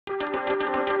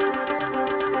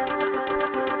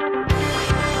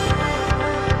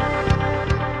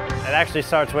actually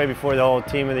starts way before the whole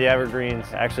team of the Evergreens.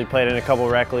 I actually played in a couple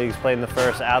rec leagues, played in the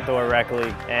first outdoor rec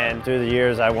league, and through the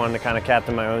years I wanted to kind of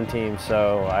captain my own team.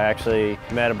 So I actually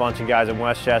met a bunch of guys in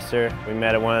Westchester. We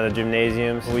met at one of the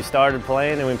gymnasiums. We started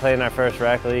playing and we played in our first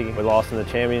rec league. We lost in the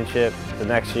championship. The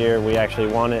next year we actually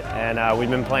won it, and we've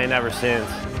been playing ever since.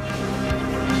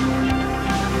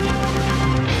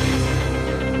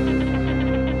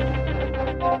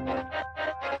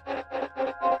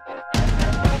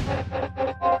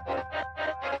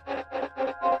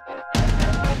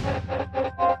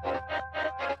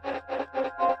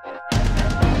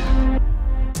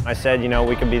 I said, you know,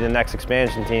 we could be the next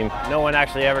expansion team. No one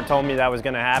actually ever told me that was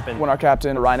going to happen. When our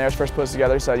captain, Ryan Ayers, first put us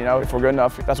together, he said, you know, if we're good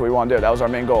enough, that's what we want to do. That was our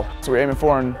main goal. So we were aiming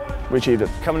for and we achieved it.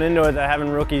 Coming into it, having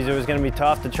rookies, it was going to be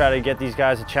tough to try to get these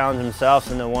guys to challenge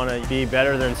themselves and to want to be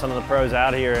better than some of the pros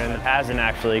out here, and it hasn't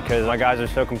actually, because my guys are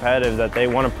so competitive that they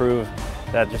want to prove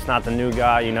that just not the new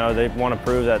guy, you know, they want to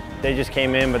prove that they just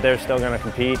came in, but they're still going to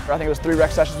compete. I think it was 3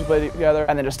 rec sessions we played together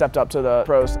and then just stepped up to the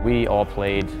pros. We all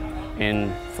played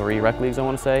in 3 rec leagues, I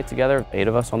want to say, together. 8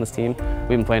 of us on this team.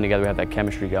 We've been playing together. We have that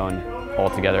chemistry going all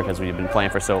together because we've been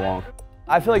playing for so long.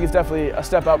 I feel like it's definitely a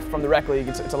step up from the rec league.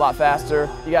 It's a lot faster.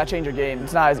 You got to change your game.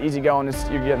 It's not as easy going.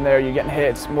 You're getting there, you're getting hit.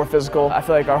 It's more physical. I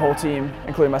feel like our whole team,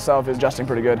 including myself, is adjusting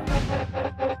pretty good.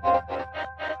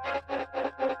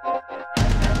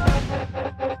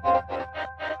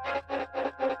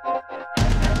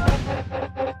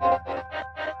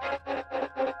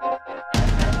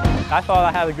 I thought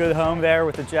I had a good home there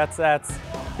with the Jet Sets,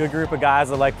 good group of guys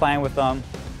that like playing with them.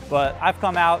 But I've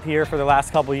come out here for the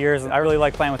last couple of years and I really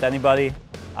like playing with anybody.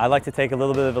 I like to take a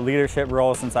little bit of a leadership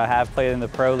role since I have played in the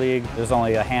Pro League. There's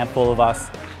only a handful of us,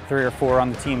 3 or 4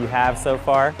 on the team who have so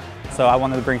far. So I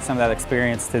wanted to bring some of that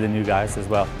experience to the new guys as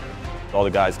well. All the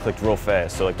guys clicked real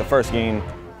fast. So like the first game,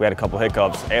 we had a couple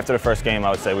hiccups. After the first game, I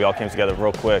would say we all came together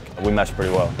real quick. We meshed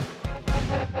pretty well.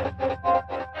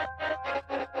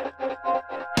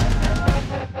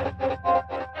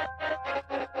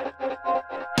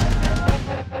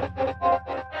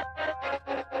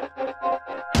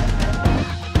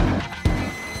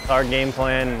 Our game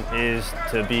plan is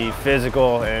to be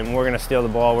physical, and we're going to steal the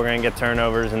ball, we're going to get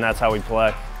turnovers, and that's how we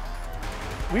play.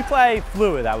 We play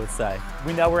fluid, I would say.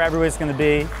 We know where everybody's going to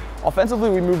be. Offensively,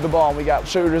 we move the ball and we got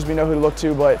shooters we know who to look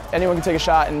to, but anyone can take a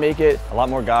shot and make it. A lot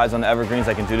more guys on the Evergreens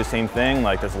that can do the same thing.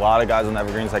 Like there's a lot of guys on the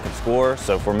Evergreens that can score,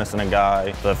 so if we're missing a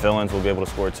guy, the fill-ins will be able to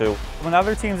score too. When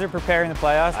other teams are preparing to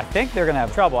play us, I think they're going to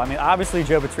have trouble. I mean, obviously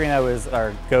Joe Petrino is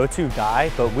our go-to guy,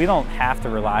 but we don't have to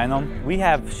rely on him. We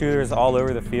have shooters all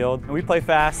over the field. We play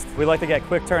fast. We like to get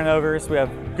quick turnovers. We have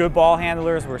good ball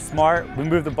handlers. We're smart. We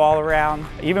move the ball around.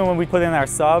 Even when we put in our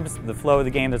subs, the flow of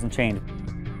the game doesn't change.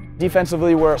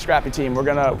 Defensively, we're a scrappy team. We're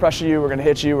going to pressure you, we're going to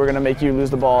hit you, we're going to make you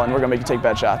lose the ball, and we're going to make you take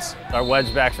bad shots. Our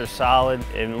wedge backs are solid.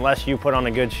 Unless you put on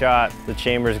a good shot, the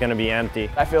chamber is going to be empty.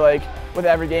 I feel like with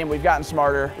every game, we've gotten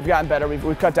smarter, we've gotten better,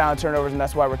 we've cut down the turnovers, and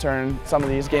that's why we're turning some of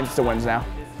these games to wins now.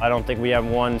 I don't think we have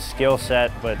one skill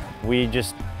set, but we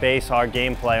just base our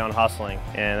gameplay on hustling,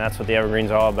 and that's what the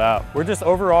Evergreens are all about. We're just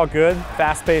overall good,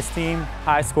 fast-paced team,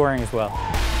 high scoring as well.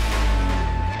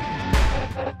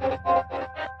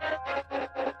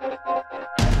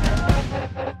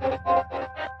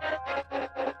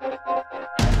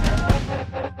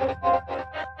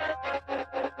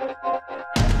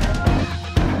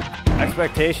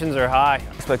 Expectations are high.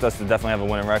 I expect us to definitely have a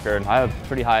winning record. I have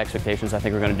pretty high expectations. I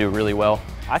think we're going to do really well.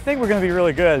 I think we're going to be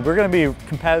really good. We're going to be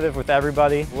competitive with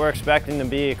everybody. We're expecting to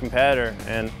be a competitor,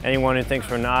 and anyone who thinks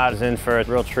we're not is in for a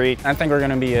real treat. I think we're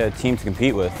going to be a team to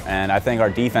compete with, and I think our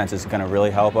defense is going to really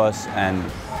help us, and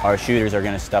our shooters are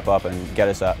going to step up and get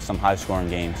us some high-scoring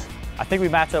games. I think we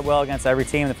match up well against every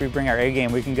team. If we bring our A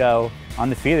game, we can go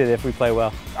undefeated if we play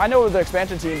well. I know we're the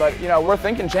expansion team, but you know, we're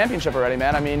thinking championship already,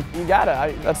 man. I mean, you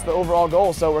gotta. That's the overall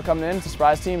goal. So we're coming in, it's a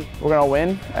surprise team. We're gonna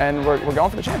win, and we're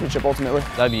going for the championship ultimately.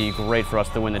 That'd be great for us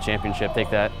to win the championship. Take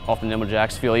that off the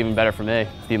Nimblejacks. Feel even better for me.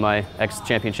 Be my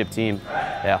ex-championship team.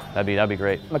 Yeah, that'd be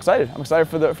great. I'm excited. I'm excited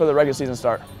for the regular season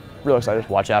start. Real excited.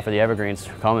 Watch out for the Evergreens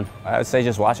coming. I would say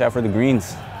just watch out for the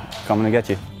greens coming to get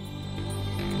you.